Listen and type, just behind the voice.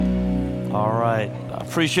All right. I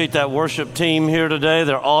appreciate that worship team here today.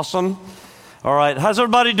 They're awesome. All right. How's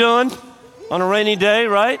everybody doing on a rainy day,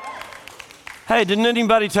 right? Hey, didn't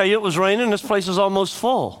anybody tell you it was raining? This place is almost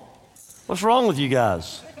full. What's wrong with you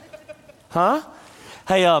guys? Huh?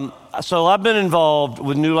 Hey, so I've been involved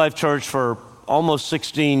with New Life Church for almost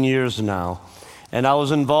 16 years now. And I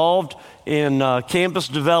was involved in campus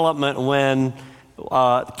development when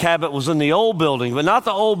Cabot was in the old building, but not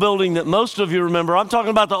the old building that most of you remember. I'm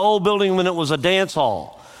talking about the old building when it was a dance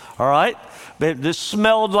hall, all right? This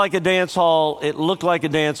smelled like a dance hall. It looked like a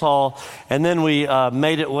dance hall. And then we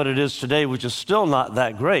made it what it is today, which is still not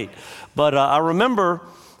that great. But I remember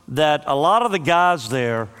that a lot of the guys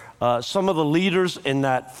there, some of the leaders in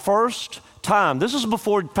that first time, this is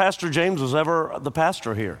before Pastor James was ever the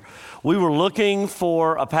pastor here. We were looking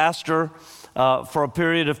for a pastor for a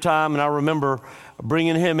period of time, and I remember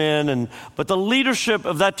bringing him in, but the leadership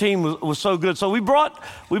of that team was so good. So we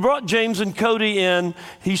brought James and Cody in.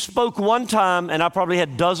 He spoke one time, and I probably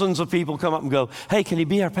had dozens of people come up and go, "Hey, can he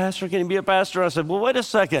be our pastor? Can he be our pastor?" I said, "Well, wait a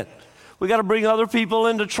second. We got to bring other people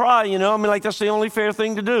in to try, like that's the only fair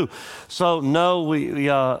thing to do." So no,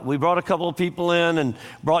 we brought a couple of people in and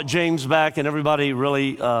brought James back, and everybody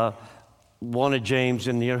really wanted James.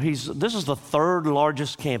 And this is the third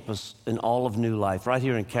largest campus in all of New Life, right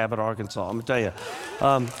here in Cabot, Arkansas. I'm gonna tell you,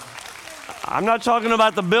 I'm not talking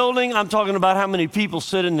about the building. I'm talking about how many people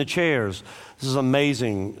sit in the chairs. This is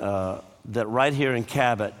amazing that right here in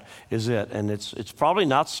Cabot is it, and it's probably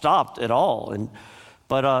not stopped at all.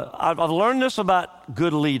 But I've learned this about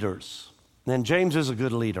good leaders, and James is a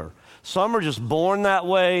good leader. Some are just born that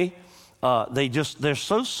way. They're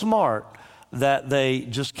so smart that they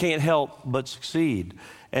just can't help but succeed.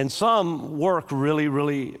 And some work really,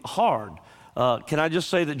 really hard. Can I just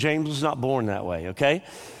say that James was not born that way, okay?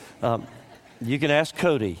 You can ask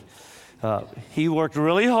Cody. He worked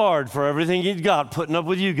really hard for everything he'd got, putting up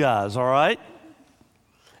with you guys, all right?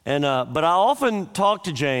 And but I often talk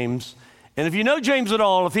to James. And if you know James at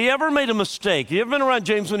all, if he ever made a mistake, you ever been around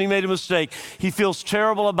James when he made a mistake, he feels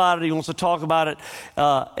terrible about it. He wants to talk about it.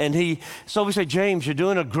 So we say, "James, you're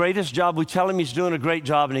doing the greatest job." We tell him he's doing a great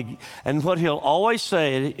job. And what he'll always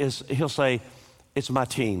say is, he'll say, "It's my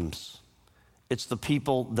teams. It's the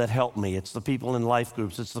people that help me. It's the people in life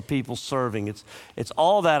groups. It's the people serving. It's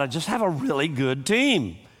all that. I just have a really good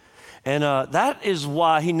team." And that is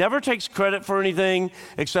why he never takes credit for anything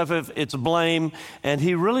except if it's blame. And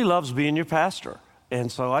he really loves being your pastor.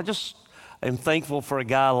 And so I just am thankful for a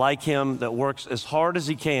guy like him that works as hard as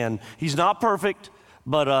he can. He's not perfect,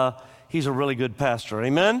 but he's a really good pastor.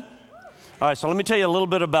 Amen? All right, so let me tell you a little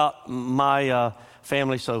bit about my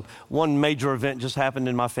family. So one major event just happened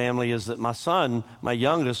in my family is that my son, my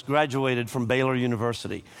youngest, graduated from Baylor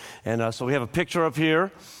University. And so we have a picture up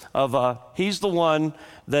here of he's the one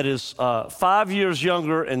that is 5 years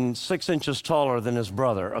younger and 6 inches taller than his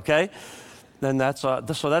brother, okay? And that's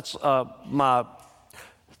my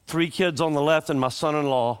 3 kids on the left and my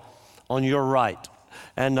son-in-law on your right.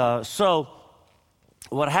 And so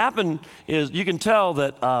what happened is you can tell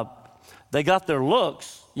that they got their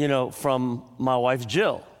looks, from my wife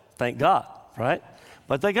Jill, thank God, right?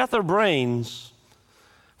 But they got their brains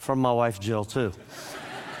from my wife Jill too.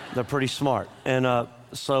 They're pretty smart. And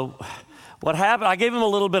so what happened, I gave them a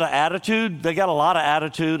little bit of attitude. They got a lot of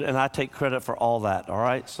attitude, and I take credit for all that, all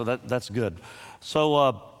right? So that's good.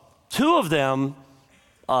 So 2 of them,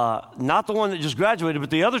 not the one that just graduated, but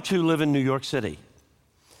the other 2 live in New York City.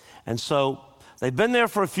 And so they've been there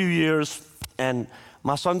for a few years, and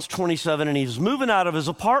my son's 27, and he's moving out of his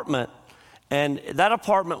apartment, and that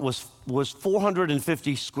apartment was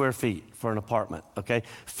 450 square feet for an apartment, okay?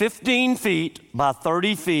 15 feet by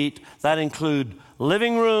 30 feet, that include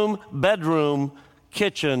living room, bedroom,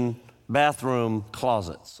 kitchen, bathroom,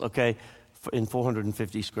 closets, okay, in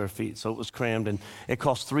 450 square feet. So it was crammed, and it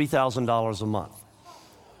cost $3,000 a month.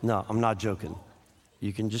 No, I'm not joking.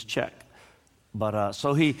 You can just check. But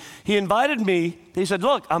so he invited me. He said,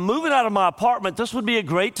 "Look, I'm moving out of my apartment. This would be a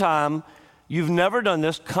great time. You've never done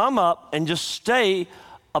this. Come up and just stay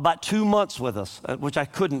about 2 months with us," which I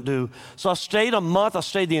couldn't do. So I stayed a month. I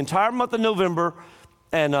stayed the entire month of November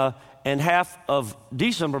and half of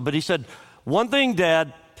December. But he said, "One thing,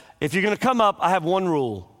 Dad, if you're going to come up, I have one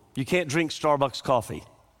rule. You can't drink Starbucks coffee."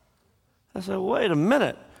 I said, "Wait a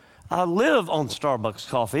minute. I live on Starbucks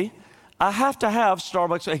coffee. I have to have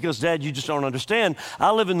Starbucks." He goes, "Dad, you just don't understand.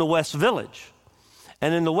 I live in the West Village.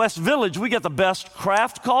 And in the West Village, we get the best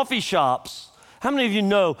craft coffee shops How many of you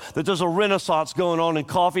know that there's a renaissance going on in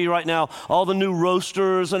coffee right now? All the new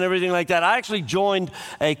roasters and everything like that. I actually joined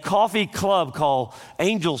a coffee club called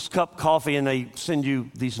Angel's Cup Coffee, and they send you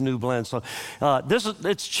these new blends. So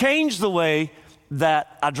it's changed the way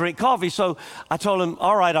that I drink coffee. So I told him,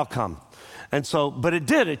 all right, I'll come. And so, but it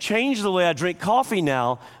did. It changed the way I drink coffee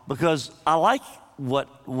now because I like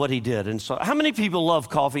what he did. And so, how many people love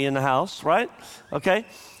coffee in the house, right? Okay.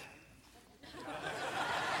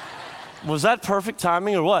 Was that perfect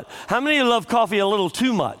timing or what? How many of you love coffee a little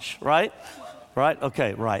too much, right? Right?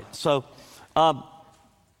 Okay, right. So, no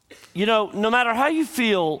matter how you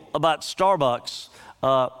feel about Starbucks,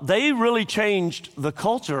 they really changed the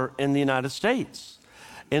culture in the United States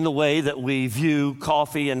in the way that we view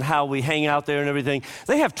coffee and how we hang out there and everything.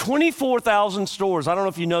 They have 24,000 stores. I don't know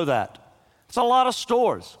if you know that. It's a lot of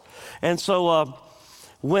stores. And so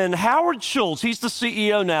when Howard Schultz, he's the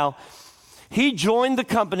CEO now, he joined the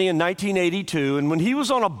company in 1982, and when he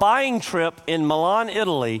was on a buying trip in Milan,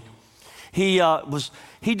 Italy, he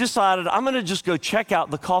decided, I'm going to just go check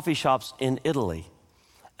out the coffee shops in Italy,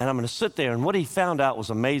 and I'm going to sit there. And what he found out was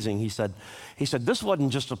amazing. He said, this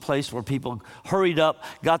wasn't just a place where people hurried up,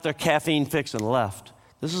 got their caffeine fix, and left.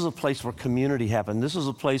 This is a place where community happened. This is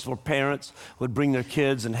a place where parents would bring their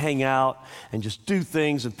kids and hang out and just do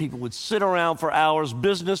things, and people would sit around for hours.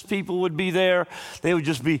 Business people would be there. They would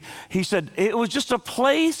just be, he said, it was just a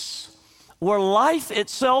place where life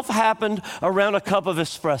itself happened around a cup of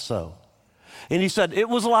espresso. And he said, it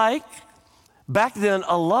was like, back then,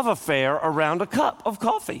 a love affair around a cup of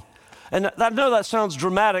coffee. And I know that sounds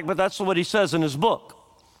dramatic, but that's what he says in his book.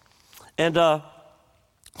 And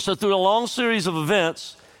so through a long series of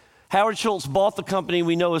events, Howard Schultz bought the company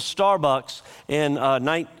we know as Starbucks in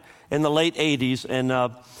the late 80s,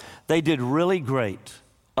 and they did really great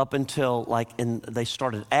up until they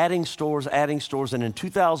started adding stores, and in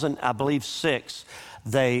 2000, I believe,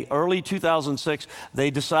 early 2006, they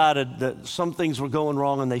decided that some things were going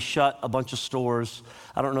wrong, and they shut a bunch of stores.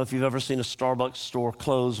 I don't know if you've ever seen a Starbucks store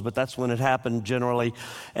close, but that's when it happened generally.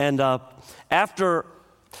 And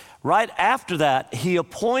right after that, he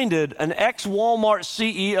appointed an ex-Walmart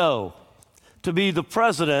CEO to be the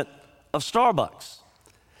president of Starbucks.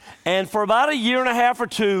 And for about a year and a half or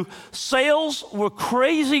two, sales were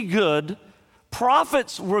crazy good,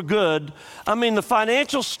 profits were good. I mean, the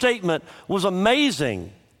financial statement was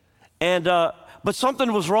amazing, but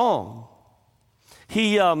something was wrong.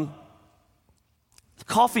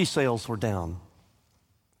 Coffee sales were down.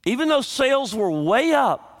 Even though sales were way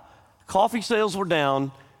up, coffee sales were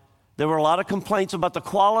down. There were a lot of complaints about the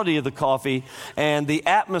quality of the coffee, and the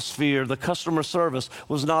atmosphere, the customer service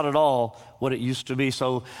was not at all what it used to be.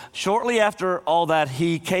 So shortly after all that,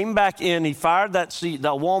 he came back in. He fired that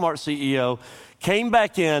Walmart CEO, came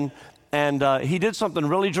back in, and he did something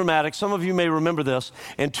really dramatic. Some of you may remember this.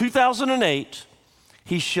 In 2008,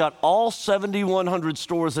 he shut all 7,100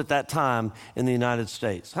 stores at that time in the United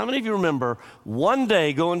States. How many of you remember one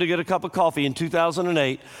day going to get a cup of coffee in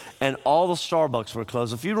 2008 and all the Starbucks were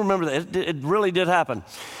closed? If you remember that, it really did happen.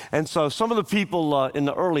 And so some of the people in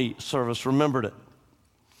the early service remembered it.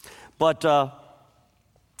 But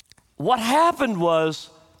what happened was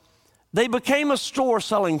they became a store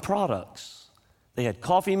selling products. They had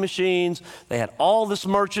coffee machines, they had all this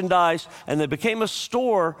merchandise, and they became a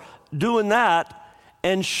store doing that.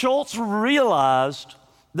 And Schultz realized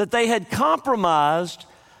that they had compromised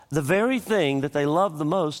the very thing that they loved the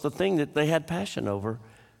most, the thing that they had passion over,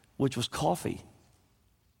 which was coffee.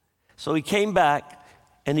 So he came back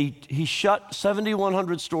and he shut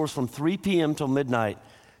 7,100 stores from 3 p.m. till midnight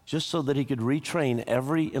just so that he could retrain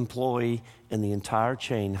every employee in the entire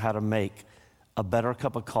chain how to make a better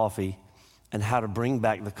cup of coffee and how to bring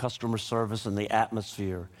back the customer service and the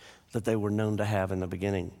atmosphere that they were known to have in the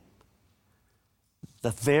beginning. The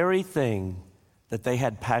very thing that they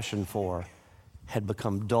had passion for had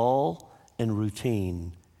become dull and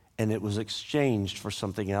routine, and it was exchanged for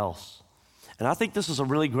something else. And I think this is a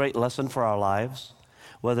really great lesson for our lives,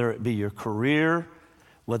 whether it be your career,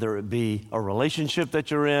 whether it be a relationship that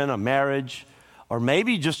you're in, a marriage, or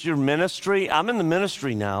maybe just your ministry. I'm in the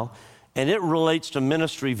ministry now, and it relates to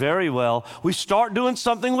ministry very well. We start doing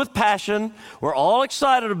something with passion. We're all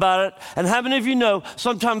excited about it. And how many of you know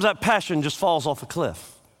sometimes that passion just falls off a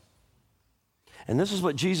cliff? And this is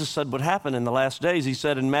what Jesus said would happen in the last days. He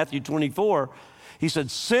said in Matthew 24, he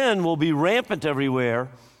said, sin will be rampant everywhere,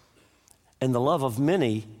 and the love of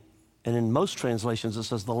many, and in most translations it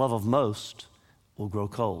says the love of most, will grow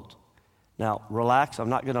cold. Now, relax. I'm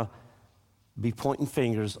not going to be pointing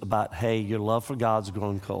fingers about, hey, your love for God's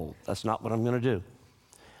grown cold. That's not what I'm going to do.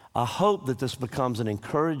 I hope that this becomes an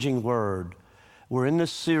encouraging word. We're in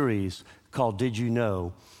this series called Did You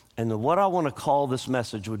Know? And what I want to call this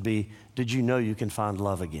message would be, did you know you can find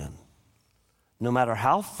love again? No matter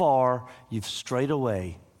how far you've strayed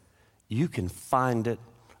away, you can find it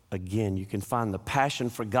again. You can find the passion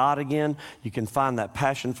for God again. You can find that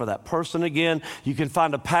passion for that person again. You can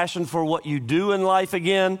find a passion for what you do in life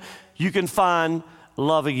again. You can find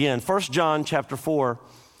love again. 1 John chapter 4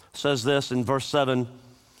 says this in verse 7,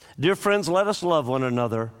 "Dear friends, let us love one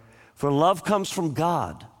another, for love comes from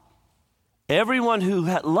God. Everyone who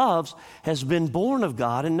loves has been born of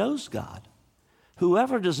God and knows God.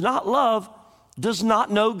 Whoever does not love does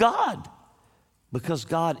not know God, because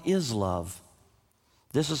God is love.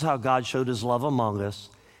 This is how God showed his love among us.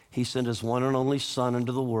 He sent his one and only Son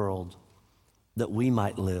into the world that we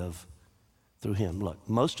might live through him." Look,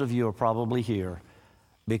 most of you are probably here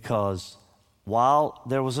because while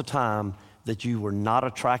there was a time that you were not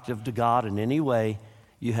attractive to God in any way,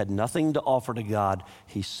 you had nothing to offer to God,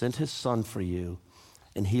 he sent his Son for you,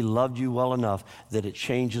 and he loved you well enough that it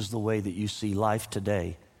changes the way that you see life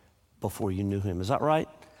today before you knew him. Is that right?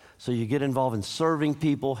 So you get involved in serving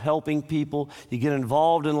people, helping people. You get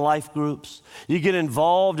involved in life groups. You get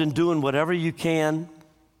involved in doing whatever you can.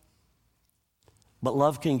 But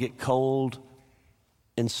love can get cold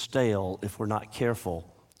and stale if we're not careful.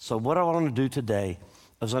 So what I want to do today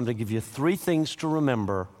is I'm going to give you 3 things to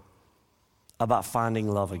remember about finding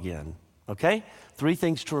love again, okay? 3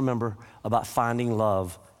 things to remember about finding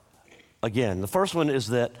love again. The first one is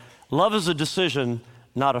that love is a decision,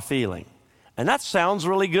 not a feeling. And that sounds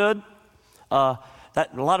really good. That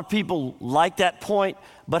a lot of people like that point.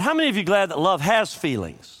 But how many of you are glad that love has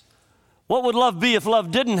feelings? What would love be if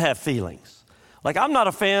love didn't have feelings? Like, I'm not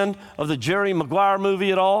a fan of the Jerry Maguire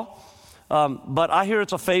movie at all, but I hear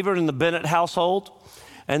it's a favorite in the Bennett household,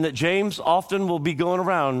 and that James often will be going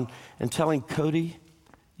around and telling Cody,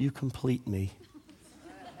 "You complete me."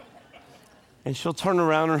 And she'll turn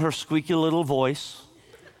around in her squeaky little voice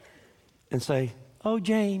and say, "Oh,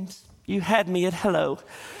 James, you had me at hello."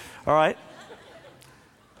 All right?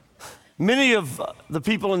 Many of the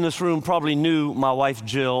people in this room probably knew my wife,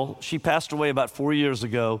 Jill. She passed away about 4 years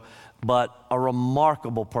ago, but a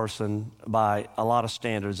remarkable person by a lot of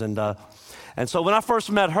standards. And so when I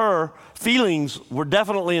first met her, feelings were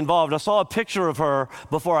definitely involved. I saw a picture of her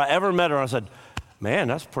before I ever met her. I said, "Man,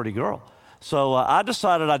 that's a pretty girl." So I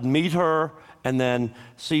decided I'd meet her and then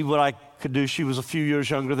see what I could do. She was a few years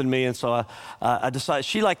younger than me, and so I decided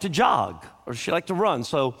she liked to jog or she liked to run.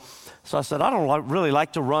 So I said, "I don't really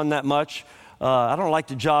like to run that much. I don't like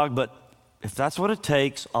to jog, but if that's what it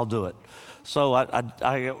takes, I'll do it." So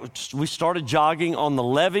we started jogging on the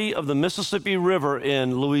levee of the Mississippi River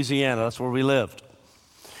in Louisiana. That's where we lived.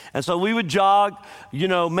 And so we would jog,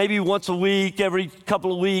 maybe once a week, every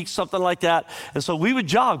couple of weeks, something like that. And so we would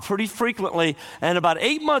jog pretty frequently. And about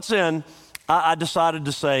 8 months in, I decided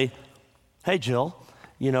to say, "Hey, Jill,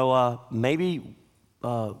 maybe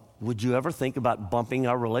would you ever think about bumping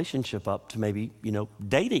our relationship up to maybe,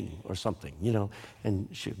 dating or something, And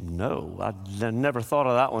she, "No, I'd never thought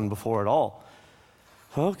of that one before at all."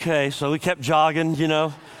 Okay, so we kept jogging,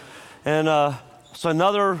 And so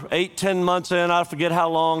another 8, 10 months in, I forget how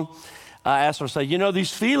long, I asked her, say,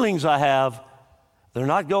 "These feelings I have, they're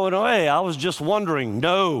not going away. I was just wondering."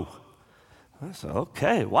 "No." I said,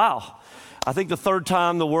 "Okay, wow." I think the 3rd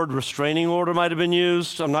time the word restraining order might have been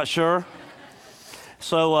used. I'm not sure.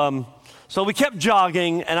 So we kept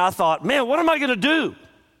jogging, and I thought, man, what am I going to do?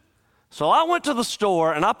 So I went to the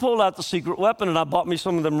store, and I pulled out the secret weapon, and I bought me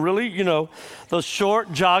some of them really, those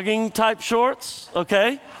short jogging type shorts,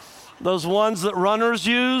 okay? Those ones that runners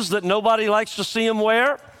use that nobody likes to see them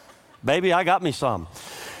wear. Baby, I got me some.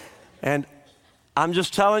 And I'm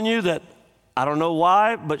just telling you that I don't know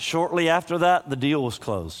why, but shortly after that, the deal was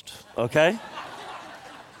closed, okay?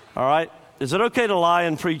 All right? Is it okay to lie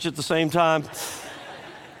and preach at the same time?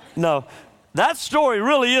 No. That story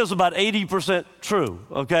really is about 80% true,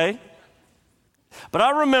 okay? But I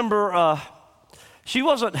remember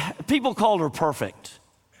people called her perfect.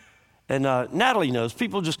 And Natalie knows,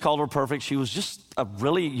 people just called her perfect. She was just a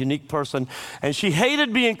really unique person. And she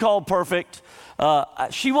hated being called perfect.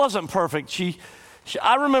 She wasn't perfect.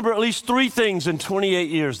 I remember at least 3 things in 28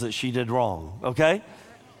 years that she did wrong, okay?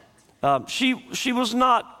 She was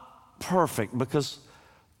not perfect because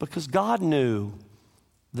God knew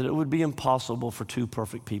that it would be impossible for 2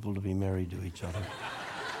 perfect people to be married to each other,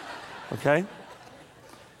 okay?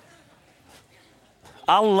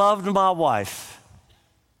 I loved my wife,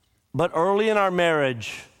 but early in our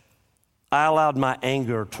marriage, I allowed my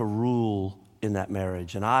anger to rule in that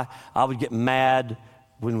marriage. And I would get mad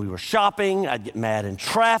when we were shopping. I'd get mad in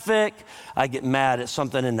traffic. I'd get mad at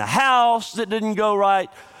something in the house that didn't go right.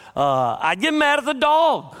 I'd get mad at the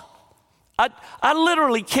dog. I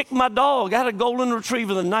literally kicked my dog. I had a golden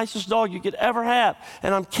retriever, the nicest dog you could ever have,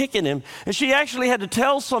 and I'm kicking him. And she actually had to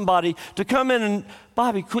tell somebody to come in and,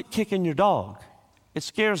 Bobby, quit kicking your dog. It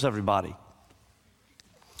scares everybody.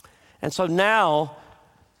 And so now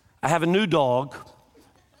I have a new dog,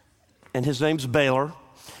 and his name's Baylor.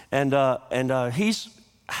 And he's,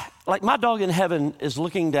 like my dog in heaven is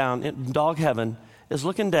looking down, in dog heaven is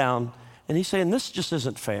looking down, and he's saying, this just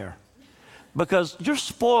isn't fair. Because you're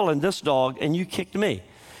spoiling this dog and you kicked me.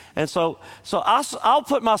 And so I'll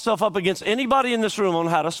put myself up against anybody in this room on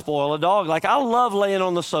how to spoil a dog. Like I love laying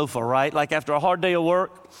on the sofa, right? Like after a hard day of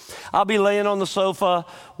work, I'll be laying on the sofa,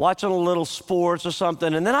 watching a little sports or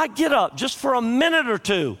something, and then I get up just for a minute or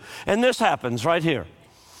two, and this happens right here,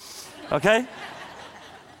 okay?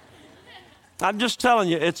 I'm just telling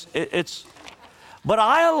you, but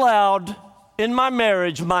I allowed in my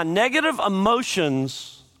marriage my negative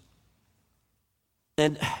emotions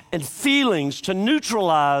and feelings to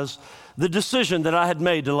neutralize the decision that I had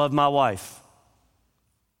made to love my wife.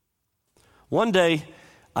 One day,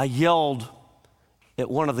 I yelled at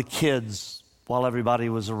one of the kids while everybody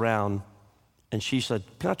was around, and she said,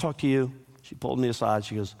 can I talk to you? She pulled me aside.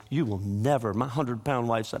 She goes, you will never, my 100-pound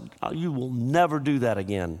wife said, you will never do that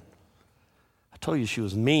again. I told you she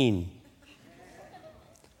was mean.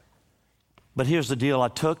 But here's the deal. I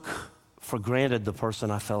took for granted the person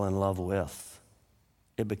I fell in love with.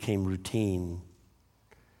 It became routine.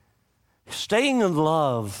 Staying in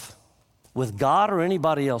love with God or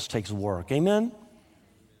anybody else takes work. Amen?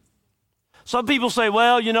 Some people say,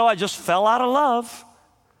 well, I just fell out of love.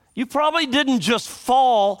 You probably didn't just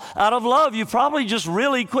fall out of love. You probably just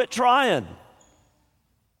really quit trying.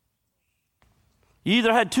 You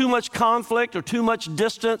either had too much conflict or too much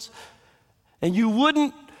distance, and you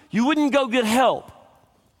wouldn't go get help.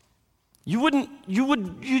 You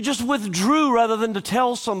just withdrew rather than to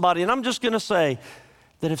tell somebody. And I'm just going to say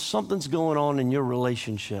that if something's going on in your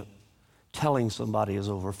relationship, telling somebody is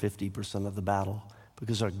over 50% of the battle,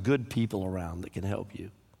 because there are good people around that can help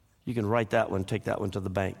you. You can write that one, take that one to the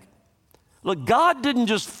bank. Look, God didn't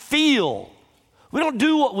just feel. We don't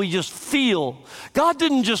do what we just feel. God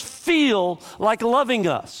didn't just feel like loving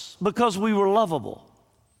us because we were lovable.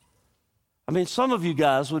 I mean, some of you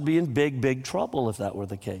guys would be in big, big trouble if that were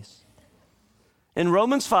the case. In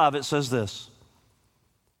Romans 5, it says this,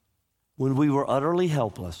 when we were utterly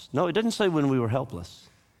helpless. No, it didn't say when we were helpless.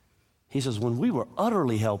 He says when we were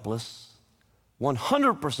utterly helpless,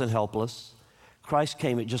 100% helpless, Christ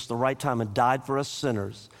came at just the right time and died for us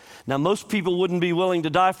sinners. Now, most people wouldn't be willing to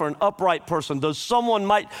die for an upright person, though someone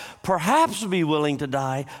might perhaps be willing to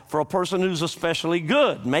die for a person who's especially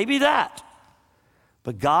good. Maybe that.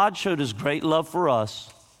 But God showed his great love for us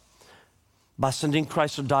by sending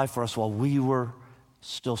Christ to die for us while we were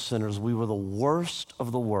still sinners. We were the worst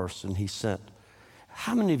of the worst, and he sent.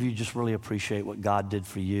 How many of you just really appreciate what God did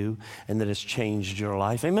for you and that it's changed your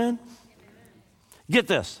life? Amen? Get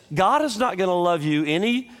this. God is not going to love you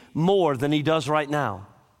any more than he does right now.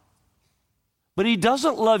 But he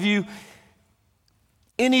doesn't love you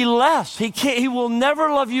any less. He will never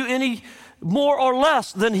love you any more or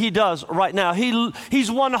less than he does right now. He's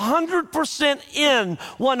 100% in,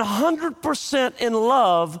 100% in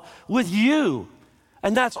love with you.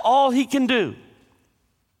 And that's all he can do.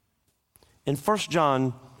 In 1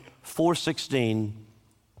 John 4:16,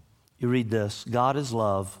 you read this, God is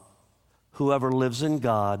love. Whoever lives in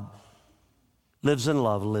God, lives in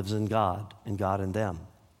love, lives in God, and God in them.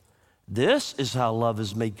 This is how love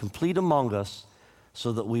is made complete among us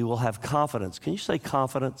so that we will have confidence. Can you say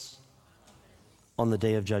confidence? On the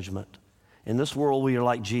day of judgment. In this world, we are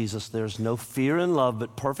like Jesus. There's no fear in love,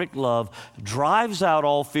 but perfect love drives out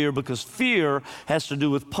all fear, because fear has to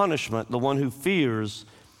do with punishment. The one who fears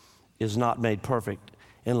is not made perfect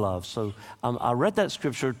in love. So I read that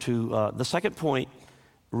scripture to, the second point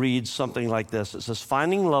reads something like this. It says,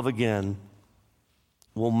 finding love again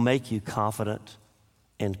will make you confident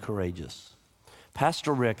and courageous.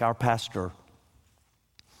 Pastor Rick, our pastor,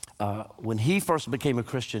 when he first became a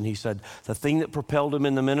Christian, he said the thing that propelled him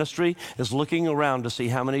in the ministry is looking around to see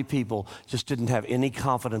how many people just didn't have any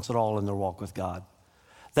confidence at all in their walk with God.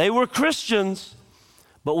 They were Christians,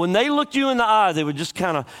 but when they looked you in the eye, they would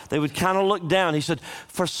kind of look down. He said,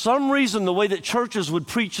 for some reason, the way that churches would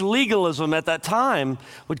preach legalism at that time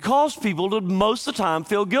would cause people to most of the time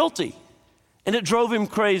feel guilty. And it drove him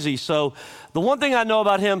crazy. So the one thing I know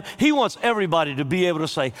about him, he wants everybody to be able to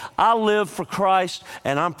say, I live for Christ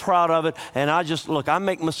and I'm proud of it. And I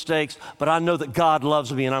make mistakes, but I know that God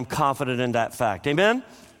loves me and I'm confident in that fact. Amen?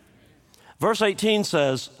 Verse 18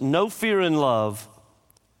 says, no fear in love,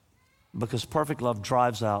 because perfect love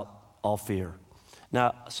drives out all fear.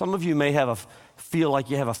 Now, some of you may feel like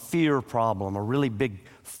you have a fear problem, a really big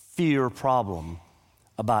fear problem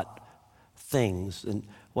about things. And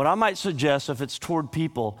what I might suggest, if it's toward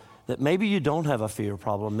people, that maybe you don't have a fear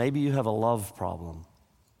problem, maybe you have a love problem.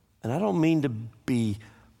 And I don't mean to be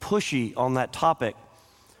pushy on that topic,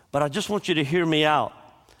 but I just want you to hear me out,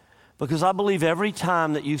 because I believe every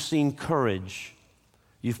time that you've seen courage,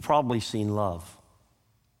 you've probably seen love.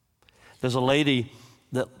 There's a lady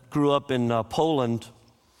that grew up in Poland,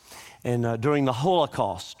 and during the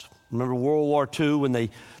Holocaust, remember World War II, when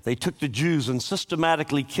they took the Jews and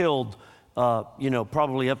systematically killed,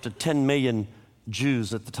 probably up to 10 million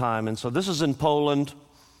Jews at the time. And so this is in Poland,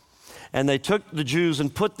 and they took the Jews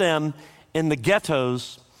and put them in the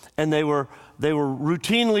ghettos, and they were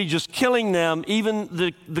routinely just killing them,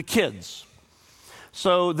 even the kids.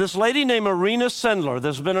 So this lady named Irina Sendler,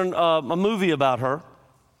 there's been a movie about her.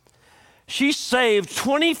 She saved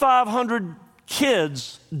 2,500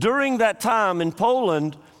 kids during that time in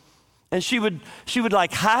Poland, and she would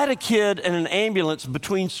like hide a kid in an ambulance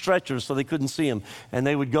between stretchers so they couldn't see him, and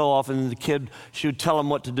they would go off, and she would tell them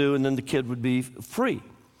what to do, and then the kid would be free.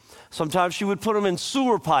 Sometimes she would put them in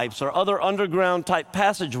sewer pipes or other underground type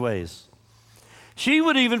passageways. She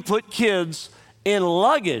would even put kids in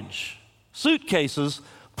luggage, suitcases,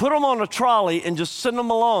 put them on a trolley, and just send them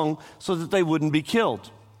along so that they wouldn't be killed.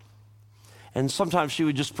 And sometimes she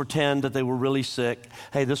would just pretend that they were really sick.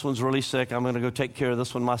 Hey, this one's really sick. I'm going to go take care of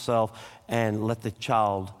this one myself, and let the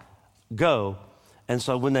child go. And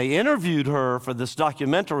so when they interviewed her for this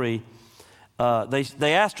documentary,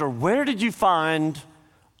 they asked her, where did you find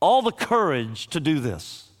all the courage to do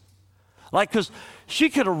this? Because she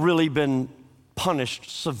could have really been punished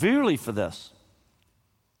severely for this.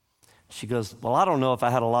 She goes, well, I don't know if I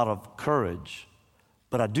had a lot of courage,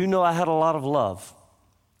 but I do know I had a lot of love.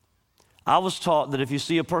 I was taught that if you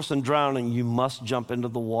see a person drowning, you must jump into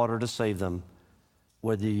the water to save them,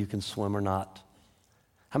 whether you can swim or not.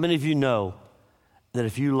 How many of you know that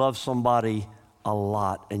if you love somebody a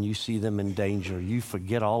lot and you see them in danger, you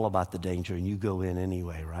forget all about the danger and you go in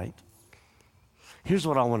anyway, right? Here's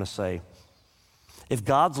what I want to say. If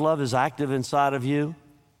God's love is active inside of you,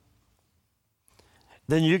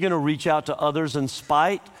 then you're going to reach out to others in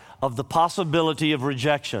spite of the possibility of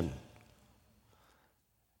rejection.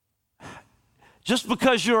 Just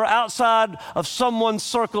because you're outside of someone's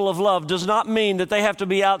circle of love does not mean that they have to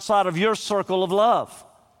be outside of your circle of love.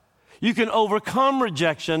 You can overcome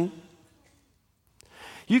rejection.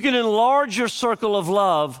 You can enlarge your circle of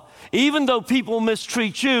love, even though people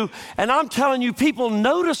mistreat you. And I'm telling you, people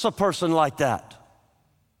notice a person like that.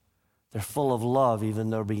 They're full of love, even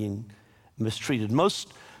though they're being mistreated.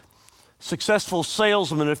 Most successful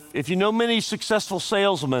salesmen, if you know many successful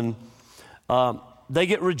salesmen, they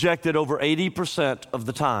get rejected over 80% of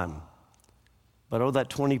the time. But that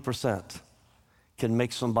 20% can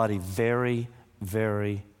make somebody very,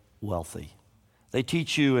 very wealthy. They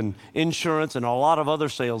teach you in insurance and a lot of other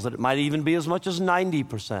sales that it might even be as much as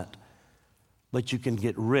 90%. But you can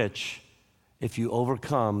get rich if you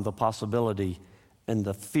overcome the possibility and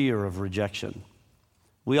the fear of rejection.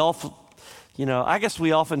 I guess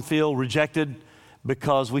we often feel rejected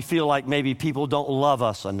because we feel like maybe people don't love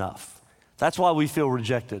us enough. That's why we feel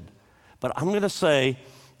rejected. But I'm going to say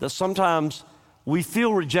that sometimes we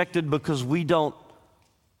feel rejected because we don't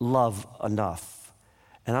love enough.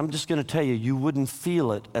 And I'm just going to tell you, you wouldn't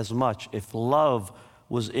feel it as much if love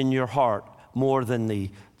was in your heart more than the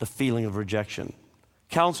feeling of rejection.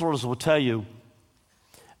 Counselors will tell you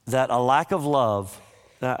that a lack of love,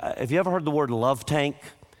 now, have you ever heard the word love tank?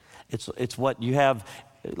 It's what you have.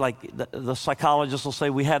 Like the psychologists will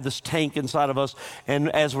say, we have this tank inside of us,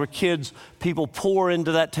 and as we're kids, people pour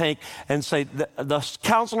into that tank and say, the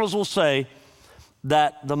counselors will say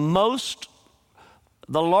that the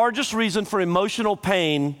largest reason for emotional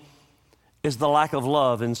pain is the lack of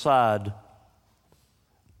love inside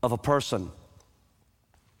of a person.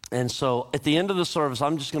 And so at the end of the service,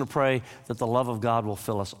 I'm just going to pray that the love of God will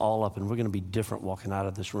fill us all up, and we're going to be different walking out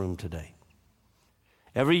of this room today.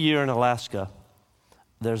 Every year in Alaska,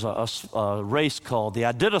 there's a race called the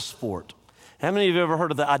Iditarod. How many of you ever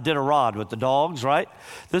heard of the Iditarod with the dogs, right?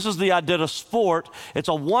 This is the Iditarod. It's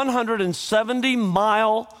a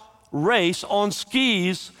 170-mile race on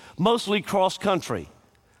skis, mostly cross-country.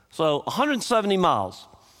 So 170 miles.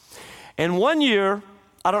 And one year,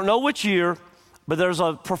 I don't know which year, but there's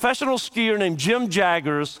a professional skier named Jim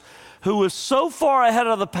Jaggers who was so far ahead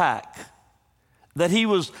of the pack that he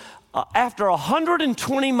was after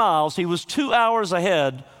 120 miles, he was 2 hours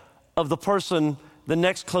ahead of the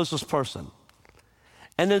next closest person.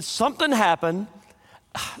 And then something happened,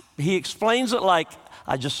 he explains it like,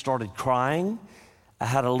 I just started crying. I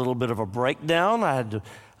had a little bit of a breakdown. I had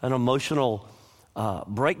an emotional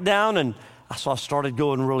breakdown, and so I started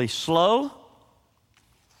going really slow.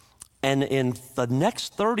 And in the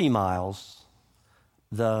next 30 miles,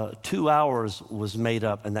 the 2 hours was made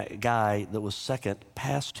up, and that guy that was second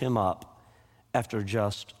passed him up after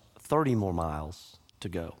just 30 more miles to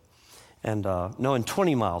go. And in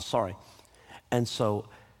 20 miles, sorry. And so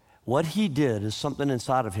what he did is something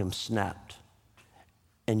inside of him snapped.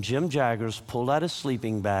 And Jim Jaggers pulled out his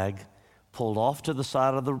sleeping bag, pulled off to the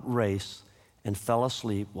side of the race, and fell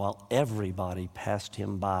asleep while everybody passed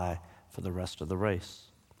him by for the rest of the race.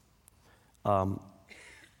 Have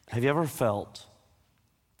you ever felt,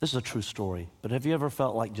 this is a true story, but have you ever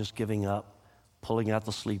felt like just giving up, pulling out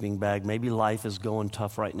the sleeping bag? Maybe life is going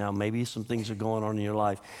tough right now. Maybe some things are going on in your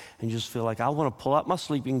life, and you just feel like, I want to pull out my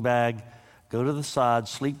sleeping bag, go to the side,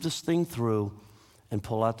 sleep this thing through, and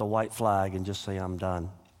pull out the white flag and just say, I'm done.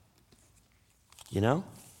 You know?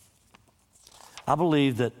 I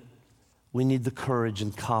believe that we need the courage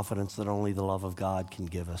and confidence that only the love of God can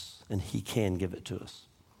give us, and He can give it to us.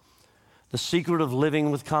 The secret of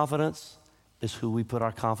living with confidence is who we put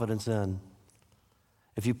our confidence in.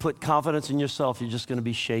 If you put confidence in yourself, you're just going to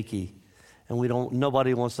be shaky, and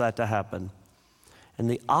nobody wants that to happen. And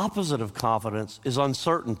the opposite of confidence is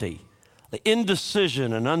uncertainty, the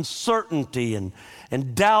indecision and uncertainty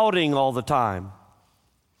and doubting all the time.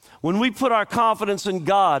 When we put our confidence in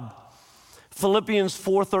God, Philippians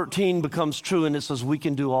 4:13 becomes true, and it says we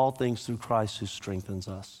can do all things through Christ who strengthens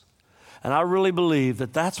us. And I really believe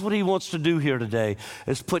that that's what He wants to do here today,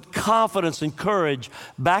 is put confidence and courage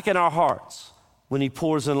back in our hearts when He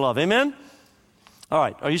pours in love. Amen? All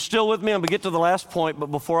right, are you still with me? I'm going to get to the last point,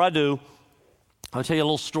 but before I do, I'll tell you a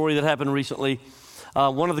little story that happened recently.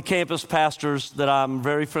 One of the campus pastors that I'm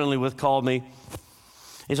very friendly with called me.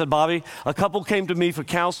 He said, Bobby, a couple came to me for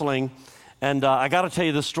counseling, and I got to tell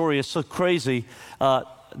you this story. It's so crazy.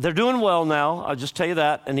 They're doing well now. I'll just tell you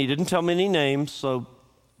that. And he didn't tell me any names, so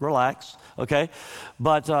relax, okay?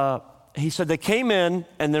 But he said they came in,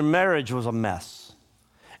 and their marriage was a mess.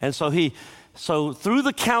 And so through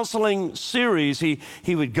the counseling series, he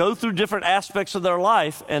would go through different aspects of their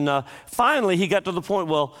life, and finally he got to the point,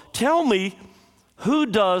 well, tell me, who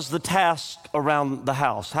does the task around the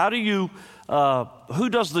house? Who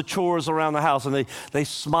does the chores around the house? And they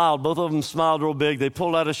smiled. Both of them smiled real big. They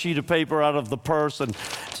pulled out a sheet of paper out of the purse and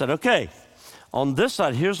said, okay, on this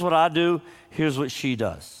side, here's what I do. Here's what she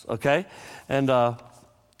does, okay? And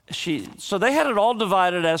so they had it all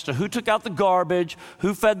divided as to who took out the garbage,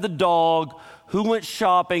 who fed the dog, who went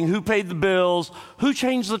shopping, who paid the bills, who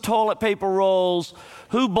changed the toilet paper rolls,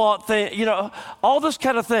 who bought things, all this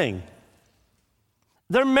kind of thing.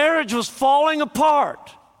 Their marriage was falling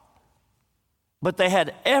apart, but they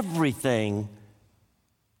had everything.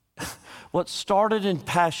 What started in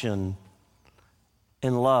passion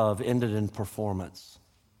and love ended in performance.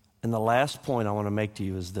 And the last point I want to make to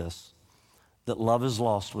you is this, that love is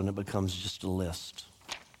lost when it becomes just a list,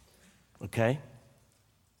 okay?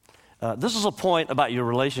 This is a point about your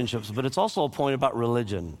relationships, but it's also a point about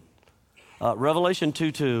religion. Revelation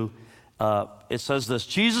 2:2, it says this.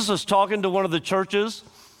 Jesus is talking to one of the churches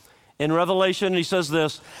in Revelation, and He says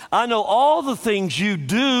this, I know all the things you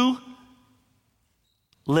do,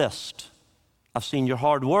 list. I've seen your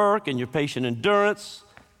hard work and your patient endurance.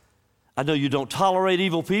 I know you don't tolerate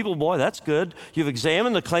evil people. Boy, that's good. You've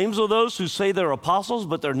examined the claims of those who say they're apostles,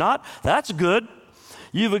 but they're not. That's good.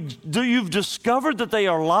 You've discovered that they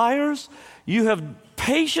are liars. You have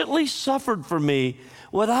patiently suffered for me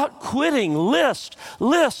without quitting. List.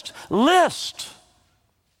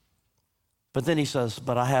 But then He says,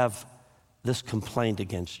 but I have this complaint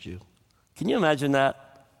against you. Can you imagine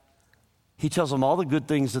that? He tells them all the good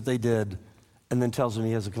things that they did, and then tells them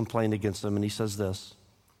He has a complaint against them, and He says this,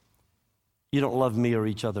 you don't love me or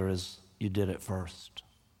each other as you did at first.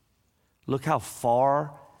 Look how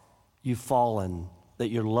far you've fallen that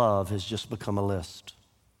your love has just become a list.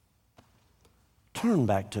 Turn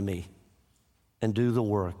back to me and do the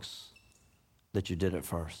works that you did at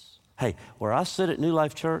first. Hey, where I sit at New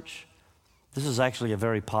Life Church, this is actually a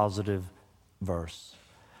very positive verse,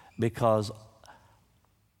 because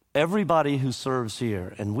everybody who serves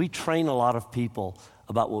here, and we train a lot of people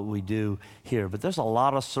about what we do here, but there's a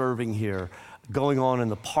lot of serving here going on in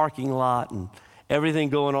the parking lot and everything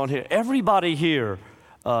going on here. Everybody here,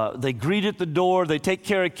 they greet at the door, they take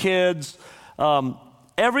care of kids.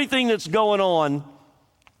 Everything that's going on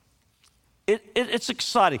It's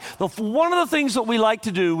exciting. One of the things that we like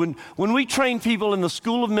to do when we train people in the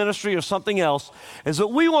school of ministry or something else is that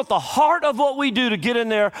we want the heart of what we do to get in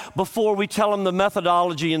there before we tell them the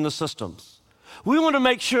methodology and the systems. We want to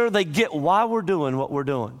make sure they get why we're doing what we're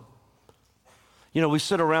doing. You know, we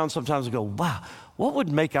sit around sometimes and go, wow, what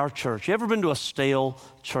would make our church? You ever been to a stale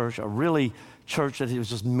church, a really church that it was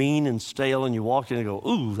just mean and stale, and you walk in and go,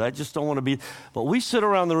 ooh, I just don't want to be. But we sit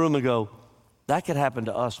around the room and go, that could happen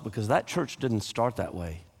to us because that church didn't start that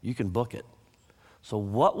way. You can book it. So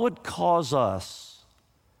what would cause us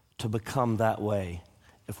to become that way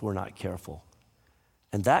if we're not careful?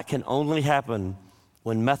 And that can only happen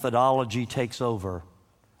when methodology takes over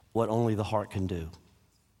what only the heart can do.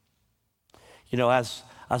 You know, as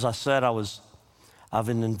I said, I've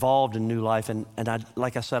been involved in New Life, and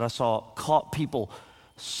like I said, I saw people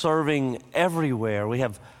serving everywhere. We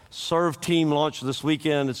have Serve Team launch this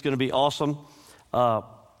weekend. It's going to be awesome.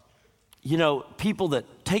 You know, people that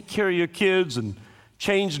take care of your kids and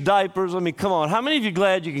change diapers. I mean, come on. How many of you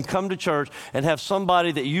glad you can come to church and have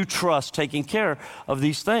somebody that you trust taking care of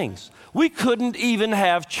these things? We couldn't even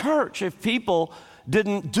have church if people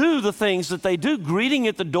didn't do the things that they do, greeting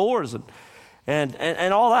at the doors and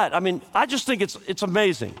all that. I mean, I just think it's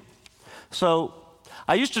amazing. So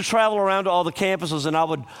I used to travel around to all the campuses, and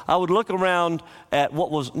I would look around at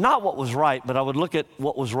what was not what was right, but I would look at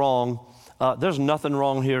what was wrong. There's nothing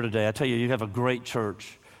wrong here today. I tell you, you have a great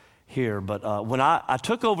church here. But when I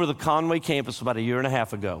took over the Conway campus about a year and a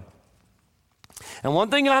half ago, and one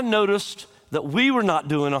thing I noticed that we were not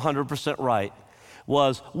doing 100% right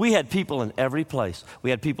was we had people in every place. We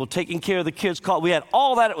had people taking care of the kids. We had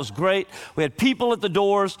all that. It was great. We had people at the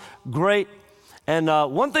doors. Great. And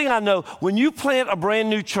one thing I know, when you plant a brand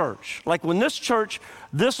new church, like when this church,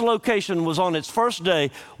 this location was on its first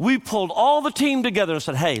day, we pulled all the team together and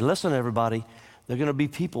said, hey, listen, everybody, there are going to be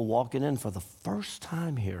people walking in for the first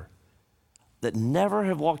time here that never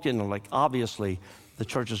have walked in. Like, obviously, the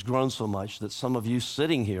church has grown so much that some of you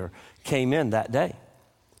sitting here came in that day.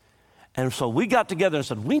 And so we got together and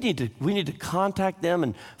said, we need to contact them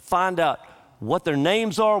and find out what their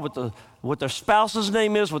names are, what their spouse's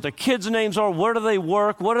name is, what their kids' names are, where do they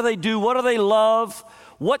work, what do they do, what do they love,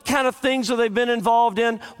 what kind of things have they been involved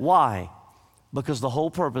in. Why? Because the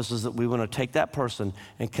whole purpose is that we want to take that person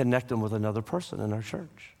and connect them with another person in our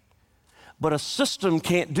church. But a system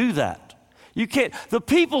can't do that. You can't. The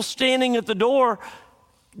people standing at the door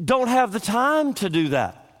don't have the time to do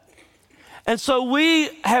that. And so we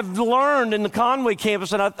have learned in the Conway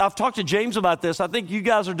campus, and I've talked to James about this. I think you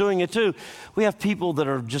guys are doing it too. We have people that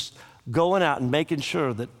are just going out and making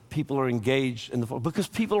sure that people are engaged in because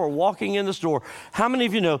people are walking in this door. How many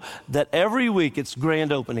of you know that every week it's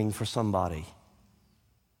grand opening for somebody?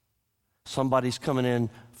 Somebody's coming in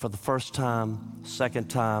for the first time, second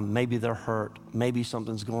time, maybe they're hurt, maybe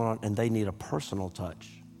something's going on, and they need a personal touch.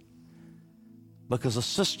 Because a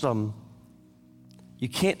system, you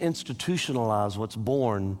can't institutionalize what's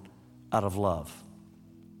born out of love.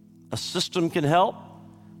 A system can help,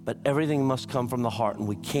 but everything must come from the heart, and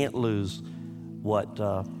we can't lose what.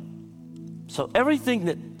 So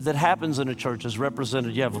everything that happens in a church is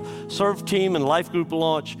represented. You have a Serve Team and Life Group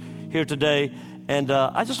launch here today, and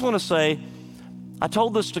I just want to say, I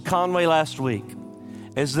told this to Conway last week,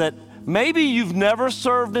 is that maybe you've never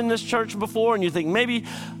served in this church before, and you think maybe,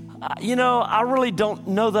 I really don't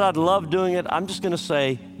know that I'd love doing it. I'm just going to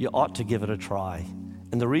say you ought to give it a try.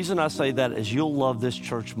 And the reason I say that is you'll love this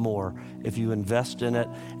church more if you invest in it.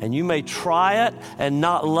 And you may try it and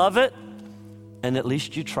not love it, and at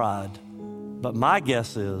least you tried. But my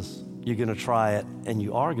guess is you're going to try it and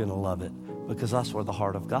you are going to love it because that's where the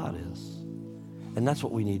heart of God is. And that's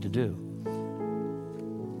what we need to do.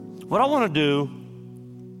 What I want to do,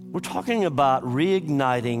 we're talking about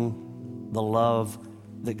reigniting the love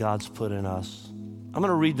that God's put in us. I'm going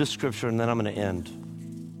to read this scripture and then I'm going to end.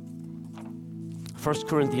 1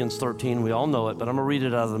 Corinthians 13, we all know it, but I'm going to read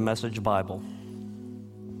it out of the Message Bible.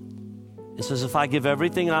 It says, if I give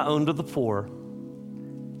everything I own to the poor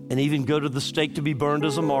and even go to the stake to be burned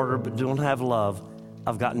as a martyr but don't have love,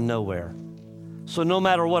 I've gotten nowhere. So no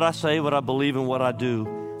matter what I say, what I believe, and what I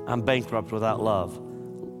do, I'm bankrupt without love.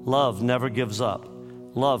 Love never gives up.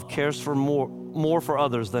 Love cares for more for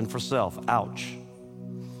others than for self. Ouch.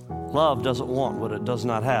 Love doesn't want what it does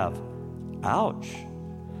not have. Ouch.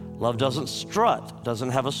 Love doesn't strut, doesn't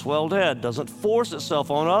have a swelled head, doesn't force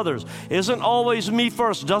itself on others, isn't always me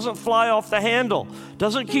first, doesn't fly off the handle,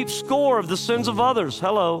 doesn't keep score of the sins of others.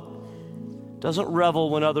 Hello. Doesn't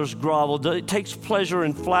revel when others grovel. It takes pleasure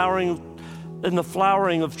in the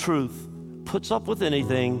flowering of truth. Puts up with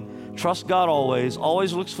anything. Trusts God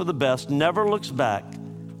always looks for the best, never looks back.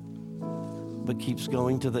 but keeps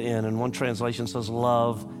going to the end. And one translation says,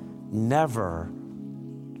 love never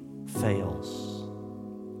fails.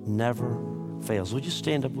 Never fails. Would you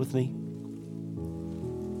stand up with me?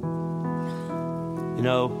 You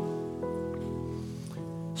know,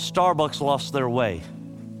 Starbucks lost their way.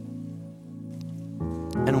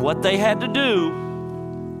 And what they had to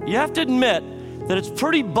do, you have to admit that it's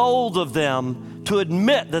pretty bold of them to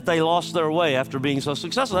admit that they lost their way after being so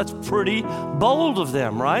successful. That's pretty bold of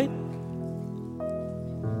them, right?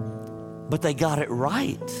 But they got it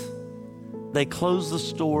right. They closed the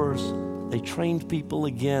stores. They trained people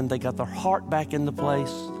again. They got their heart back into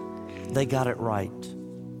place. They got it right.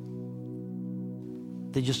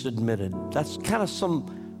 They just admitted. That's kind of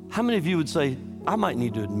how many of you would say, I might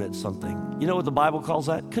need to admit something? You know what the Bible calls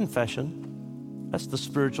that? Confession. That's the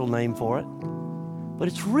spiritual name for it. But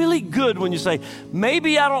it's really good when you say,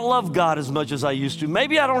 maybe I don't love God as much as I used to.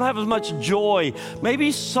 Maybe I don't have as much joy.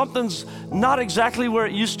 Maybe something's not exactly where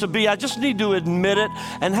it used to be. I just need to admit it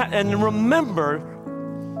and remember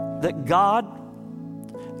that God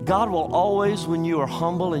will always, when you are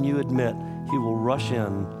humble and you admit, He will rush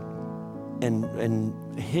in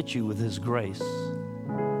and hit you with His grace.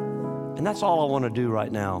 And that's all I want to do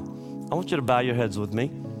right now. I want you to bow your heads with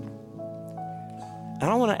me. And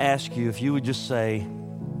I want to ask you if you would just say,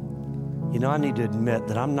 you know, I need to admit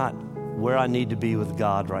that I'm not where I need to be with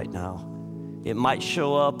God right now. It might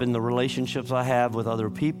show up in the relationships I have with other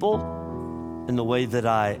people, in the way that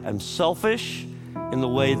I am selfish, in the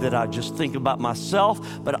way that I just think about myself,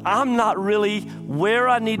 but I'm not really where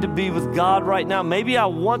I need to be with God right now. Maybe I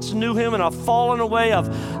once knew Him and I've fallen away.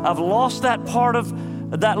 I've lost that part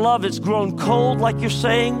of that love. It's grown cold, like you're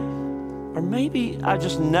saying. Or maybe I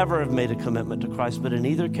just never have made a commitment to Christ, but in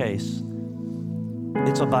either case,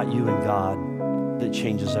 it's about you and God that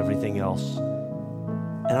changes everything else.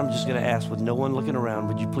 And I'm just going to ask, with no one looking around,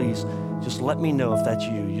 would you please just let me know if that's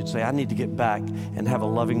you? You'd say, I need to get back and have a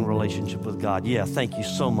loving relationship with God. Yeah, thank you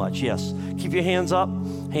so much. Yes. Keep your hands up.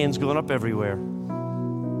 Hands going up everywhere.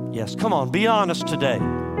 Yes. Come on, be honest today.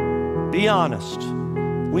 Be honest.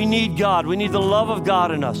 We need God. We need the love of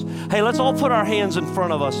God in us. Hey, let's all put our hands in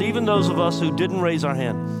front of us, even those of us who didn't raise our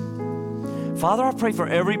hand. Father, I pray for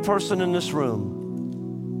every person in this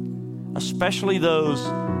room, especially those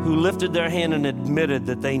who lifted their hand and admitted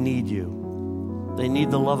that they need you. They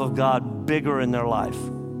need the love of God bigger in their life.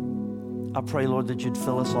 I pray, Lord, that you'd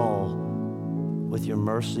fill us all with your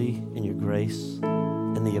mercy and your grace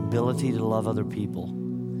and the ability to love other people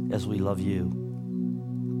as we love you.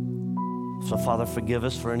 So, Father, forgive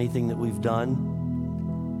us for anything that we've done.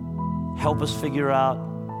 Help us figure out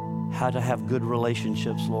how to have good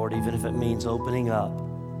relationships, Lord, even if it means opening up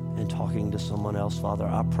and talking to someone else, Father.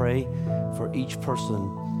 I pray for each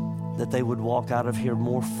person that they would walk out of here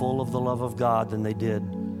more full of the love of God than they did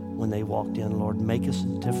when they walked in. Lord, make us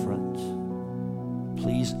different.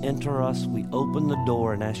 Please enter us. We open the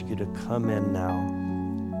door and ask you to come in now.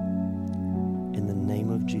 In the name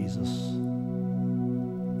of Jesus.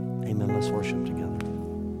 Amen. Let's worship together.